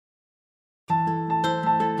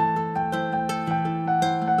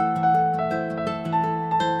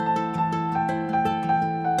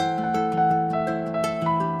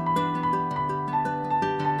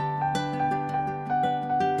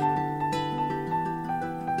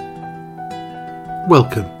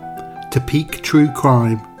Welcome to Peak True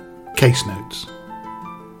Crime Case Notes.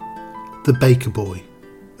 The Baker Boy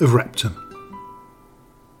of Repton.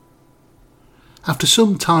 After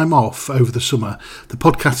some time off over the summer, the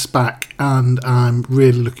podcast's back and I'm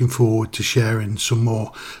really looking forward to sharing some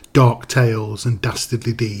more dark tales and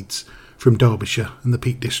dastardly deeds from Derbyshire and the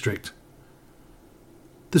Peak District.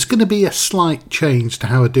 There's going to be a slight change to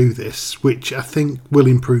how I do this, which I think will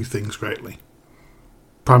improve things greatly.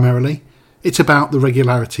 Primarily, it's about the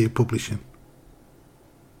regularity of publishing.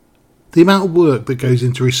 The amount of work that goes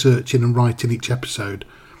into researching and writing each episode,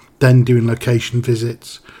 then doing location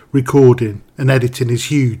visits, recording and editing is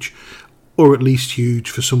huge, or at least huge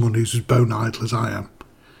for someone who's as bone idle as I am.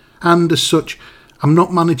 And as such, I'm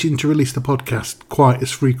not managing to release the podcast quite as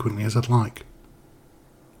frequently as I'd like.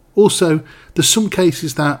 Also, there's some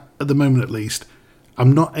cases that, at the moment at least,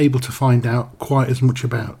 I'm not able to find out quite as much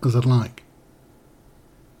about as I'd like.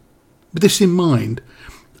 With this in mind,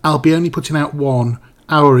 I'll be only putting out 1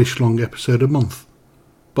 hour-ish long episode a month,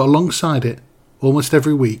 but alongside it, almost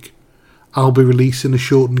every week, I'll be releasing a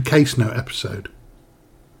shortened case note episode.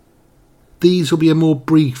 These will be a more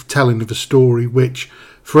brief telling of a story which,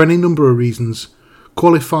 for any number of reasons,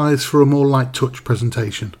 qualifies for a more light touch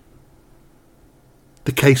presentation.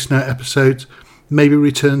 The case note episodes may be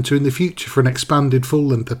returned to in the future for an expanded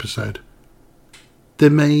full-length episode. There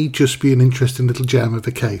may just be an interesting little gem of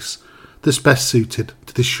a case that's best suited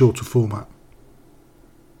to this shorter format.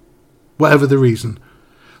 Whatever the reason,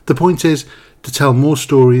 the point is to tell more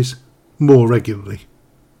stories more regularly.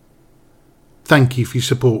 Thank you for your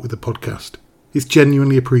support with the podcast. It's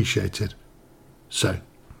genuinely appreciated. So,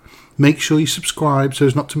 make sure you subscribe so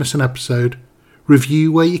as not to miss an episode,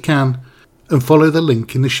 review where you can, and follow the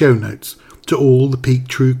link in the show notes to all the Peak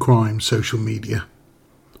True Crime social media.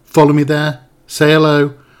 Follow me there, say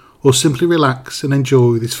hello, or simply relax and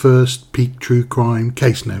enjoy this first Peak True Crime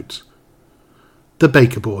case notes. The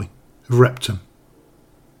Baker Boy of Repton.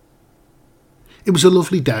 It was a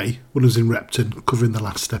lovely day when I was in Repton covering the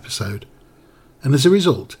last episode, and as a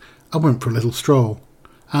result I went for a little stroll,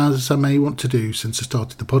 as I may want to do since I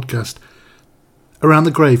started the podcast, around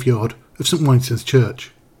the graveyard of St Wynton's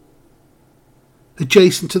Church.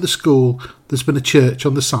 Adjacent to the school there's been a church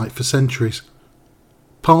on the site for centuries.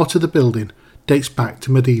 Part of the building dates back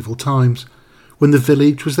to medieval times, when the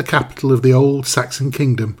village was the capital of the old Saxon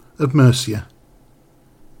kingdom of Mercia.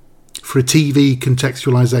 For a TV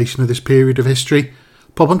contextualisation of this period of history,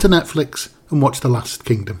 pop onto Netflix and watch The Last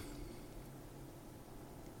Kingdom.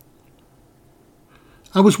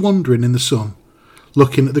 I was wandering in the sun,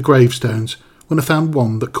 looking at the gravestones, when I found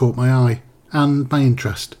one that caught my eye and my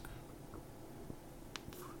interest.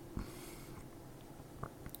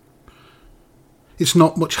 It's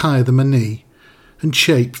not much higher than my knee, and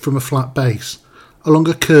shaped from a flat base, along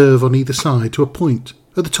a curve on either side to a point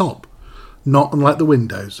at the top, not unlike the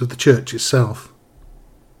windows of the church itself.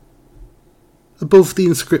 Above the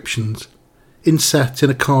inscriptions, inset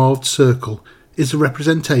in a carved circle, is a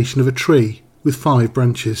representation of a tree with 5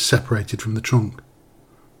 branches separated from the trunk.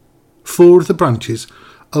 4 of the branches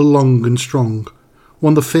are long and strong,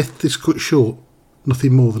 while the 5th is cut short,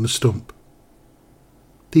 nothing more than a stump.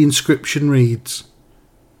 The inscription reads,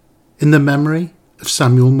 "In the memory of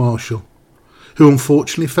Samuel Marshall, who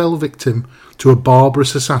unfortunately fell victim to a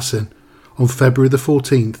barbarous assassin on February the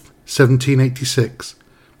 14th, 1786,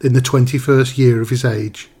 in the 21st year of his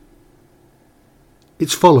age."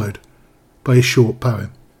 It's followed by a short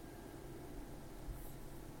poem.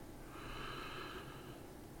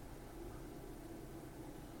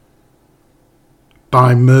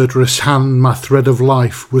 By murderous hand my thread of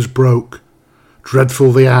life was broke,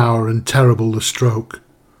 dreadful the hour and terrible the stroke.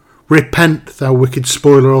 Repent, thou wicked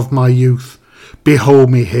spoiler of my youth, behold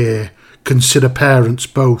me here, consider parents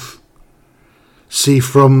both. See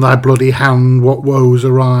from thy bloody hand what woes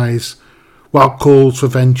arise, while calls for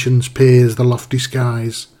vengeance pierce the lofty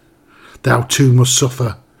skies. Thou too must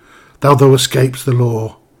suffer, thou though escapes the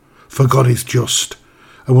law, for God is just,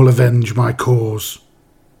 and will avenge my cause.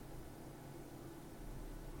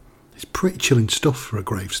 It's pretty chilling stuff for a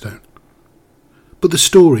gravestone. But the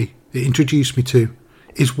story it introduced me to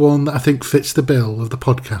is one that I think fits the bill of the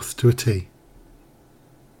podcast to a T.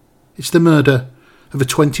 It's the murder of a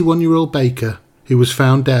 21-year-old baker who was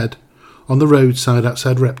found dead on the roadside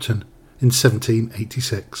outside Repton in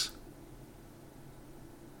 1786.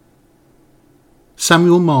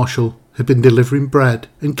 Samuel Marshall had been delivering bread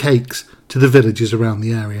and cakes to the villagers around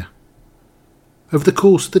the area. Over the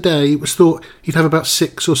course of the day it was thought he'd have about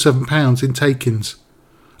 £6 or £7 in takings,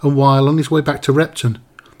 and while on his way back to Repton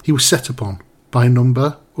he was set upon by a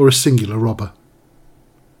number or a singular robber.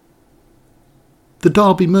 The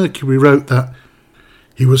Derby Mercury wrote that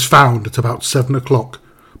He was found at about 7 o'clock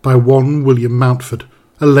by one William Mountford,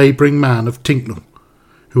 a labouring man of Tinknell,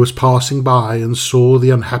 who was passing by and saw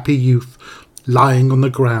the unhappy youth lying on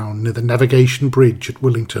the ground near the navigation bridge at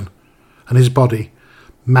Willington, and his body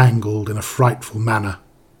mangled in a frightful manner.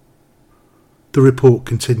 The report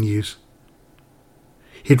continues.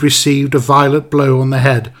 He had received a violent blow on the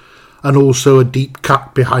head and also a deep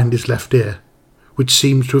cut behind his left ear, which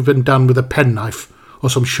seems to have been done with a penknife or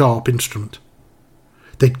some sharp instrument.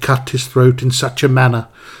 They'd cut his throat in such a manner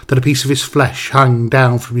that a piece of his flesh hung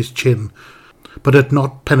down from his chin, but had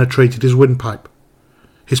not penetrated his windpipe.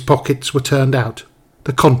 His pockets were turned out,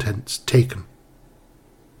 the contents taken.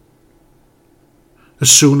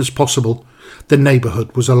 As soon as possible, the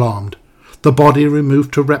neighbourhood was alarmed, the body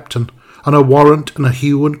removed to Repton, and a warrant and a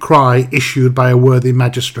hue and cry issued by a worthy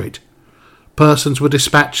magistrate. Persons were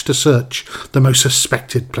dispatched to search the most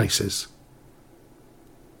suspected places.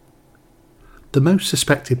 The most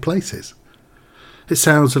suspected places? It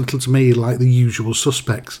sounds a little to me like the usual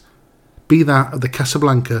suspects, be that of the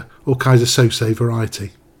Casablanca or Kaiser Sose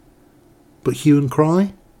variety. But hue and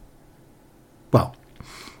cry? Well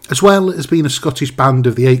as being a Scottish band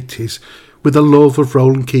of the 80s with a love of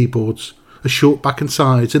rolling keyboards, a short back and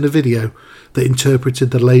sides and a video that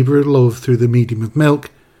interpreted the labour of love through the medium of milk,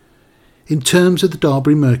 in terms of the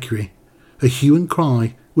Derby Mercury, a hue and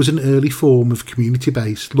cry was an early form of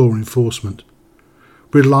community-based law enforcement,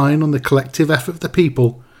 relying on the collective effort of the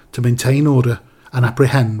people to maintain order and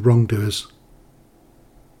apprehend wrongdoers.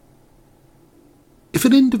 If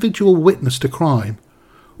an individual witnessed a crime,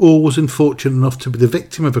 or was unfortunate enough to be the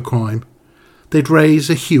victim of a crime, they'd raise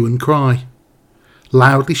a hue and cry,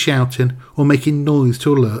 loudly shouting or making noise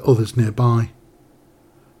to alert others nearby.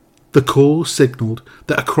 The call signalled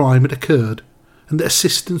that a crime had occurred and that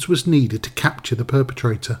assistance was needed to capture the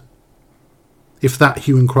perpetrator. If that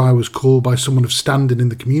hue and cry was called by someone of standing in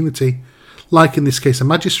the community, like in this case a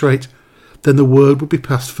magistrate, then the word would be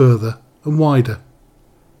passed further and wider.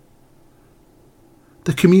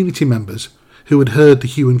 The community members who had heard the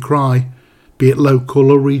hue and cry, be it local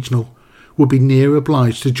or regional, would be near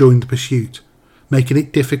obliged to join the pursuit, making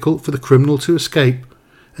it difficult for the criminal to escape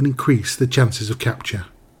and increase the chances of capture.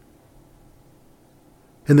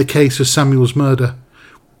 In the case of Samuel's murder,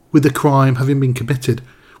 with the crime having been committed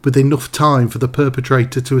with enough time for the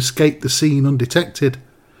perpetrator to escape the scene undetected,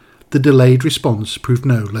 the delayed response proved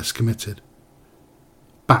no less committed.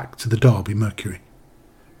 Back to the Derby Mercury.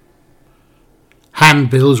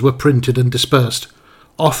 Handbills were printed and dispersed,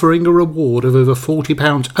 offering a reward of over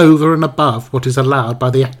 £40 over and above what is allowed by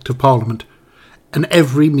the Act of Parliament, and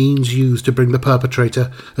every means used to bring the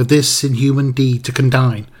perpetrator of this inhuman deed to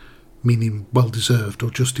condign, meaning well-deserved or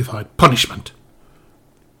justified, punishment.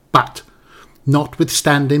 But,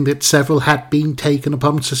 notwithstanding that several had been taken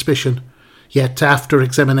upon suspicion, yet after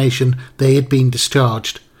examination they had been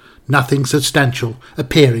discharged, nothing substantial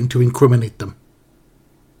appearing to incriminate them.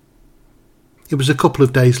 It was a couple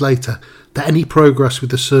of days later that any progress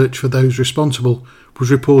with the search for those responsible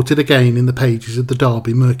was reported again in the pages of the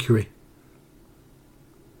Derby Mercury.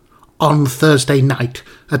 On Thursday night,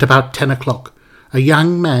 at about 10 o'clock, a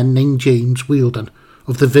young man named James Wealden,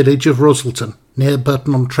 of the village of Russellton, near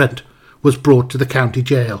Burton-on-Trent, was brought to the county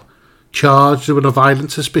jail, charged with a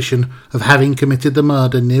violent suspicion of having committed the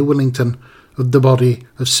murder near Willington of the body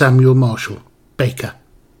of Samuel Marshall, baker.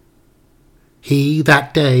 He,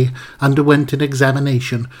 that day, underwent an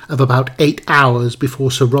examination of about 8 hours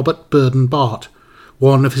before Sir Robert Burden Bart,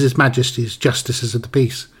 one of His Majesty's Justices of the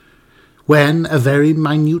Peace, when a very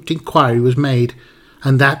minute inquiry was made,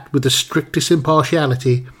 and that with the strictest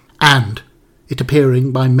impartiality, and it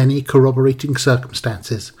appearing by many corroborating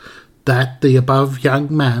circumstances that the above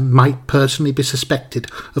young man might personally be suspected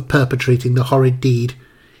of perpetrating the horrid deed,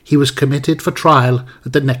 he was committed for trial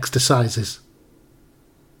at the next assizes.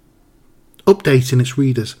 Updating its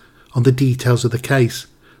readers on the details of the case,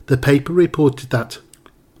 the paper reported that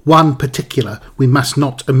one particular we must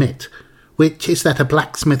not omit, which is that a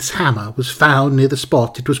blacksmith's hammer was found near the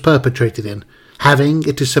spot it was perpetrated in, having,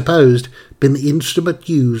 it is supposed, been the instrument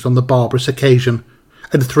used on the barbarous occasion,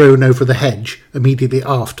 and thrown over the hedge immediately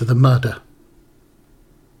after the murder.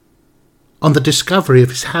 On the discovery of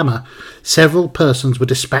his hammer, several persons were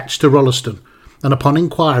dispatched to Rolleston, and upon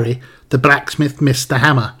inquiry the blacksmith missed the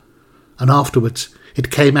hammer, and afterwards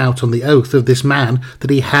it came out on the oath of this man that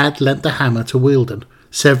he had lent the hammer to Wealden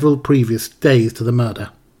several previous days to the murder.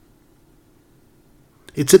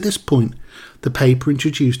 It's at this point the paper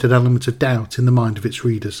introduced an element of doubt in the mind of its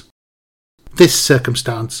readers. This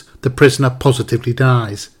circumstance the prisoner positively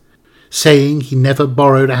denies, saying he never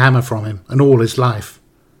borrowed a hammer from him in all his life.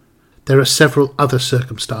 There are several other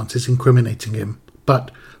circumstances incriminating him,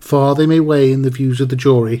 but far they may weigh in the views of the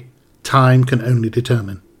jury, time can only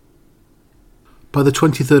determine. By the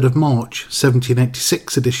 23rd of March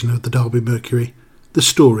 1786 edition of the Derby Mercury, the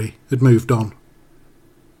story had moved on.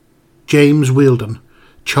 James Wealden,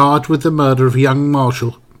 charged with the murder of young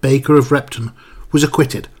Marshal, Baker of Repton, was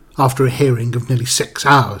acquitted after a hearing of nearly 6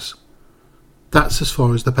 hours. That's as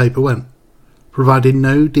far as the paper went, providing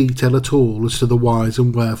no detail at all as to the whys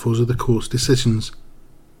and wherefores of the court's decisions.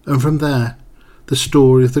 And from there, the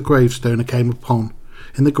story of the gravestone I came upon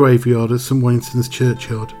in the graveyard at St Wainston's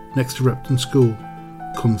churchyard next to Repton School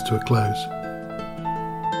comes to a close.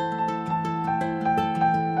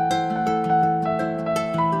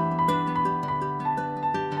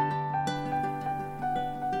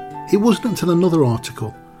 It wasn't until another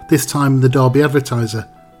article, this time in the Derby Advertiser,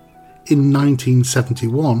 in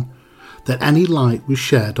 1971, that any light was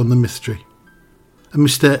shed on the mystery. And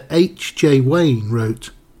Mr. H.J. Wayne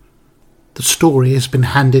wrote, "The story has been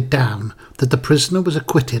handed down that the prisoner was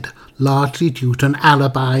acquitted largely due to an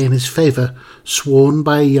alibi in his favour sworn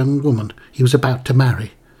by a young woman he was about to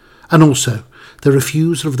marry, and also the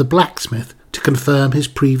refusal of the blacksmith to confirm his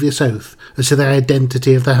previous oath as to the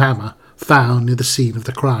identity of the hammer found near the scene of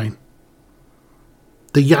the crime.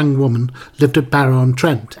 The young woman lived at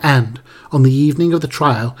Barrow-on-Trent, and, on the evening of the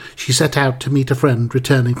trial, she set out to meet a friend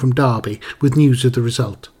returning from Derby with news of the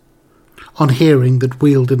result. On hearing that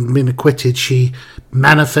Wealden had been acquitted, she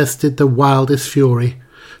manifested the wildest fury,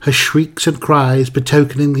 her shrieks and cries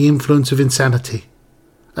betokening the influence of insanity.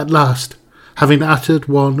 At last, having uttered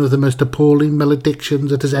one of the most appalling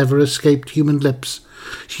maledictions that has ever escaped human lips,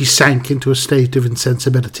 she sank into a state of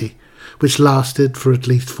insensibility, which lasted for at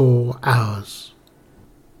least 4 hours."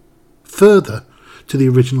 Further to the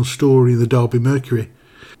original story in the Derby Mercury,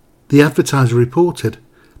 the Advertiser reported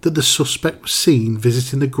that the suspect was seen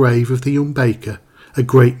visiting the grave of the young baker a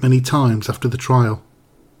great many times after the trial.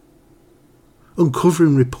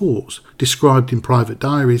 Uncovering reports described in private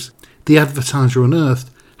diaries, the Advertiser unearthed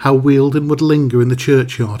how Wealden would linger in the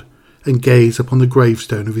churchyard and gaze upon the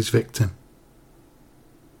gravestone of his victim.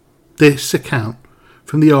 This account,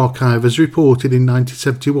 from the archive as reported in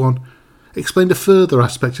 1971, explained a further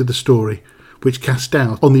aspect of the story which cast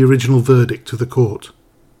doubt on the original verdict of the court.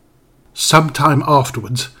 Some time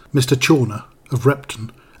afterwards, Mr. Chawner of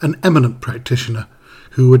Repton, an eminent practitioner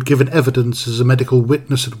who had given evidence as a medical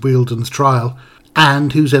witness at Wealden's trial,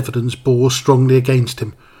 and whose evidence bore strongly against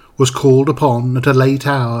him, was called upon at a late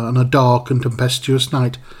hour on a dark and tempestuous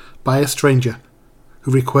night by a stranger,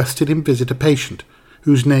 who requested him visit a patient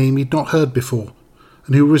whose name he had not heard before,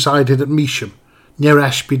 and who resided at Measham, near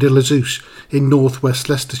Ashby de la Zouch in north-west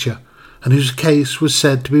Leicestershire, and whose case was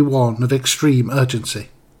said to be one of extreme urgency.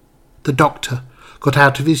 The doctor got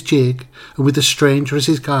out of his gig, and with the stranger as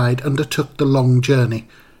his guide undertook the long journey.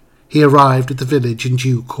 He arrived at the village in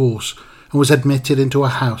due course, and was admitted into a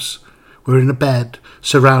house, where in a bed,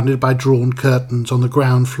 surrounded by drawn curtains on the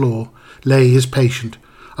ground floor, lay his patient,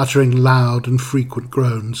 uttering loud and frequent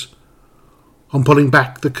groans. On pulling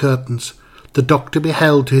back the curtains, the doctor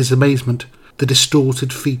beheld to his amazement the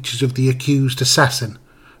distorted features of the accused assassin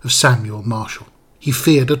of Samuel Marshall. He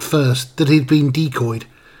feared at first that he had been decoyed,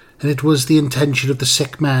 and it was the intention of the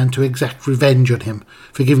sick man to exact revenge on him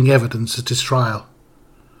for giving evidence at his trial.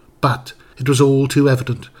 But it was all too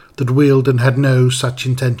evident that Wealden had no such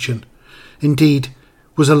intention. Indeed,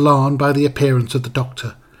 was alarmed by the appearance of the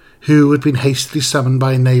doctor, who had been hastily summoned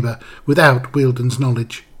by a neighbour without Wealden's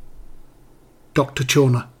knowledge. Dr.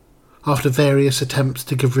 Chawner, after various attempts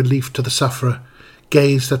to give relief to the sufferer,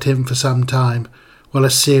 gazed at him for some time, while a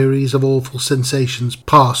series of awful sensations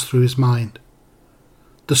passed through his mind.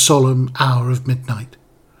 The solemn hour of midnight,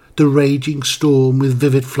 the raging storm with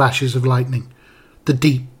vivid flashes of lightning, the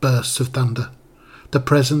deep bursts of thunder, the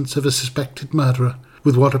presence of a suspected murderer,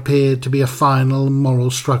 with what appeared to be a final moral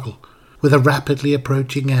struggle, with a rapidly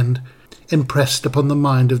approaching end, impressed upon the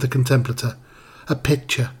mind of the contemplator a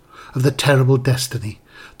picture of the terrible destiny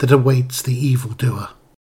that awaits the evildoer.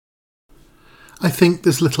 I think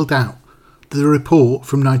there's little doubt that the report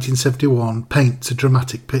from 1971 paints a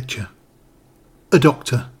dramatic picture. A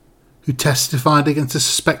doctor, who testified against a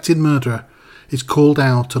suspected murderer, is called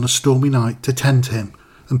out on a stormy night to tend to him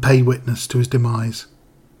and pay witness to his demise.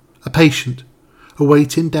 A patient,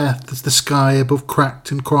 awaiting death as the sky above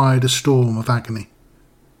cracked and cried a storm of agony.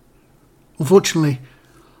 Unfortunately,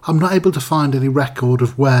 I'm not able to find any record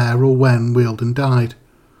of where or when Wealden died,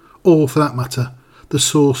 or, for that matter, the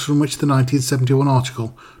source from which the 1971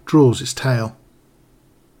 article draws its tale.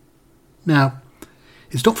 Now,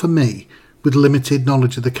 it's not for me, with limited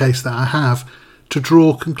knowledge of the case that I have, to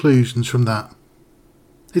draw conclusions from that.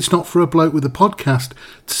 It's not for a bloke with a podcast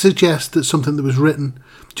to suggest that something that was written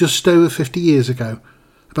just over 50 years ago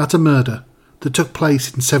about a murder that took place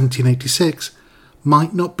in 1786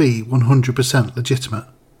 might not be 100% legitimate.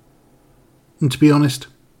 And to be honest,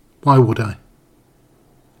 why would I?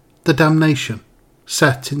 The damnation,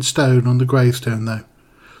 set in stone on the gravestone though,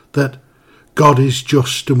 that God is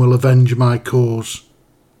just and will avenge my cause,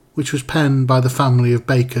 which was penned by the family of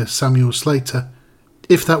Baker Samuel Slater,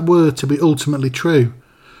 if that were to be ultimately true,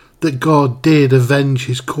 that God did avenge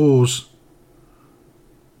his cause,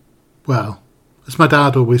 well, as my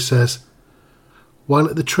dad always says, why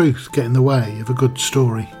let the truth get in the way of a good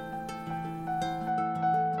story?